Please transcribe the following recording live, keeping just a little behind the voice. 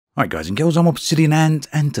Alright guys and girls, I'm Obsidian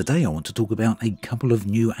and today I want to talk about a couple of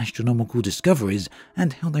new astronomical discoveries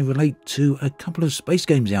and how they relate to a couple of space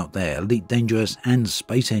games out there, Elite Dangerous and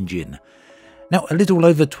Space Engine. Now, a little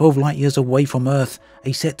over 12 light years away from Earth,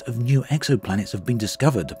 a set of new exoplanets have been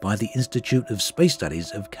discovered by the Institute of Space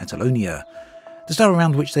Studies of Catalonia. The star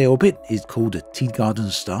around which they orbit is called a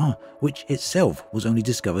Teegarden star, which itself was only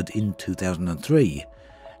discovered in 2003.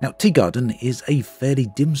 Now, Teegarden is a fairly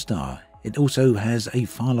dim star. It also has a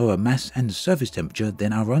far lower mass and surface temperature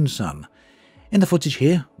than our own Sun. In the footage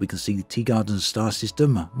here, we can see the Teegarden star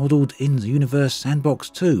system modelled in the Universe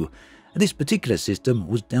Sandbox 2. This particular system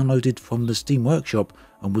was downloaded from the Steam Workshop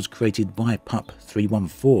and was created by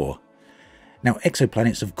Pup314. Now,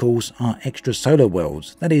 exoplanets, of course, are extrasolar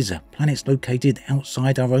worlds, that is, planets located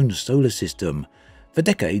outside our own solar system. For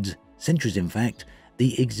decades, centuries in fact,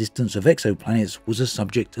 the existence of exoplanets was a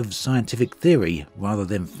subject of scientific theory rather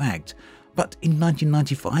than fact, but in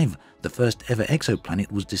 1995 the first ever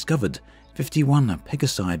exoplanet was discovered, 51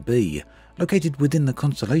 Pegasi b, located within the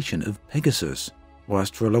constellation of Pegasus.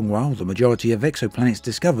 Whilst for a long while the majority of exoplanets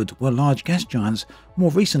discovered were large gas giants, more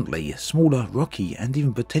recently smaller, rocky and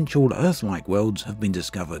even potential Earth-like worlds have been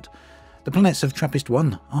discovered. The planets of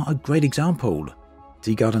TRAPPIST-1 are a great example.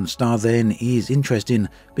 Teegarden star then is interesting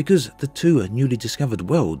because the two newly discovered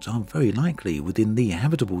worlds are very likely within the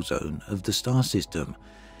habitable zone of the star system.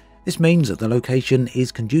 This means that the location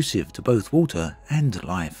is conducive to both water and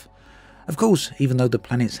life. Of course, even though the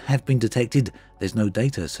planets have been detected, there's no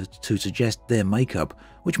data to suggest their makeup,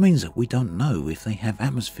 which means we don't know if they have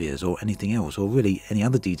atmospheres or anything else, or really any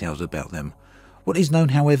other details about them. What is known,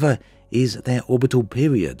 however, is their orbital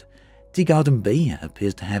period. Teegarden B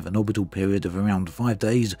appears to have an orbital period of around 5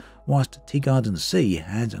 days, whilst Teegarden C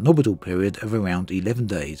has an orbital period of around 11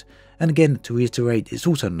 days. And again, to reiterate, it's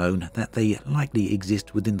also known that they likely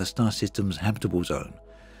exist within the star system's habitable zone.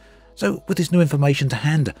 So, with this new information to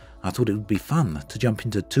hand, I thought it would be fun to jump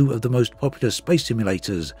into two of the most popular space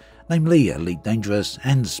simulators, namely Elite Dangerous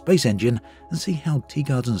and Space Engine, and see how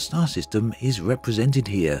Teegarden star system is represented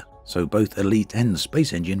here. So both Elite and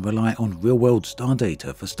Space Engine rely on real-world star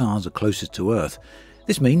data for stars closest to Earth.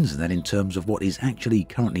 This means that in terms of what is actually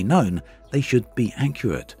currently known, they should be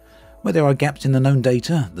accurate. Where there are gaps in the known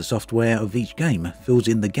data, the software of each game fills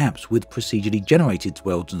in the gaps with procedurally generated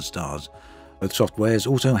worlds and stars. Both softwares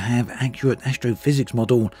also have accurate astrophysics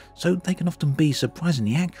model, so they can often be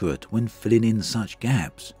surprisingly accurate when filling in such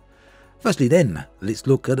gaps. Firstly then, let's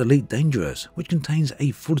look at Elite Dangerous, which contains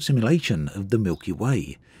a full simulation of the Milky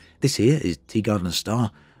Way. This here is Teegarden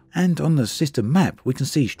star, and on the system map we can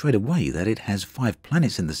see straight away that it has 5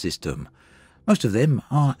 planets in the system. Most of them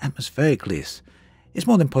are atmosphericless. It's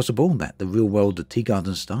more than possible that the real-world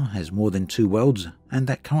Teegarden star has more than 2 worlds, and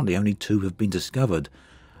that currently only 2 have been discovered.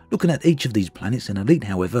 Looking at each of these planets in Elite,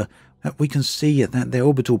 however, we can see that their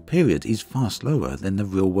orbital period is far slower than the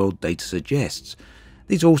real-world data suggests.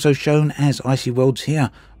 These are also shown as icy worlds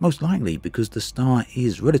here, most likely because the star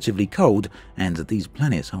is relatively cold and these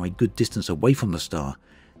planets are a good distance away from the star.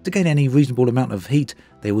 To gain any reasonable amount of heat,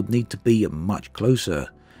 they would need to be much closer.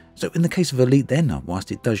 So in the case of Elite then,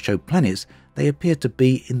 whilst it does show planets, they appear to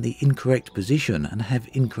be in the incorrect position and have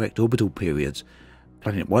incorrect orbital periods.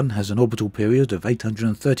 Planet 1 has an orbital period of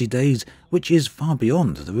 830 days, which is far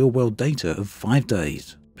beyond the real-world data of 5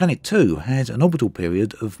 days. Planet 2 has an orbital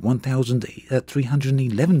period of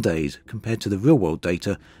 1,311 days compared to the real-world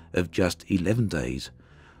data of just 11 days.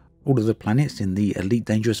 All of the planets in the Elite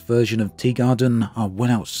Dangerous version of Teegarden are well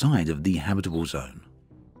outside of the habitable zone.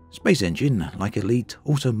 Space Engine, like Elite,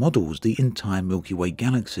 also models the entire Milky Way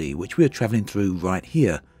galaxy, which we are travelling through right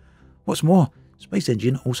here. What's more, Space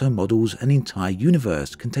Engine also models an entire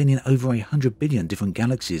universe containing over 100 billion different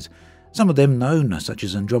galaxies, some of them known, such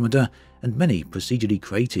as Andromeda, and many procedurally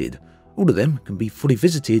created. All of them can be fully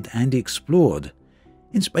visited and explored.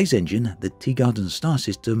 In Space Engine, the Teegarden star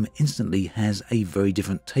system instantly has a very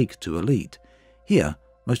different take to Elite. Here,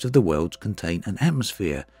 most of the worlds contain an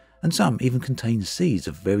atmosphere, and some even contain seas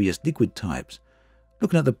of various liquid types.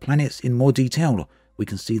 Looking at the planets in more detail, we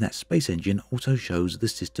can see that Space Engine also shows the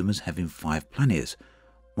system as having 5 planets.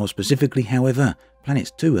 More specifically, however,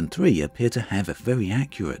 planets 2 and 3 appear to have very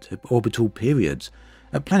accurate orbital periods.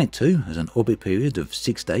 Planet 2 has an orbit period of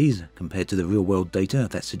 6 days compared to the real-world data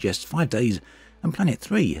that suggests 5 days, and Planet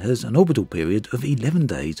 3 has an orbital period of 11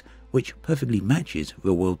 days, which perfectly matches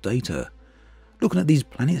real-world data. Looking at these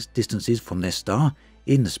planets' distances from their star,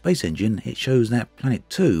 in the Space Engine it shows that Planet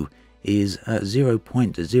 2 is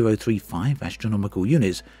 0.035 astronomical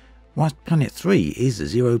units, whilst Planet 3 is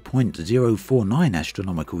 0.049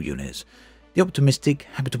 astronomical units. The optimistic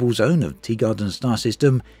habitable zone of Teegarden star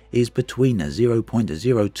system is between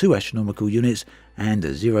 0.02 astronomical units and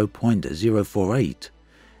 0.048.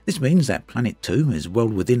 This means that Planet 2 is well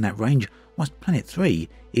within that range, whilst Planet 3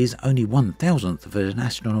 is only 1,000th of an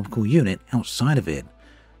astronomical unit outside of it.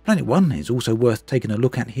 Planet 1 is also worth taking a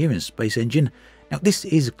look at here in Space Engine. Now this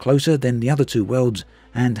is closer than the other two worlds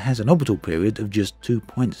and has an orbital period of just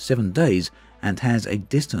 2.7 days and has a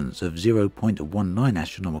distance of 0.19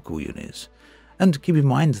 astronomical units. And keep in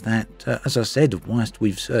mind that, as I said, whilst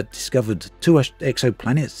we've discovered 2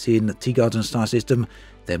 exoplanets in the Teegarden star system,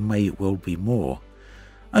 there may well be more.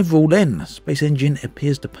 Overall then, Space Engine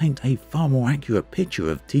appears to paint a far more accurate picture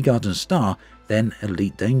of Teegarden star than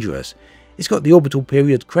Elite Dangerous. It's got the orbital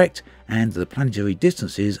period correct and the planetary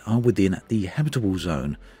distances are within the habitable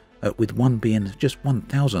zone, with one being just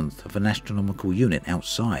 1,000th of an astronomical unit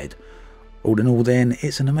outside. All in all then,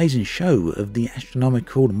 it's an amazing show of the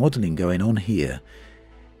astronomical modelling going on here.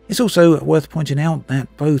 It's also worth pointing out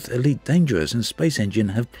that both Elite Dangerous and Space Engine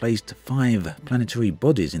have placed 5 planetary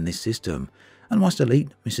bodies in this system, and whilst Elite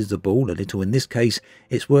misses the ball a little in this case,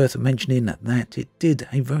 it's worth mentioning that it did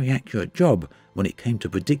a very accurate job when it came to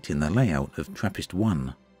predicting the layout of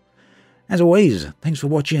TRAPPIST-1. As always, thanks for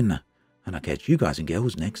watching, and I'll catch you guys and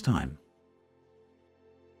girls next time.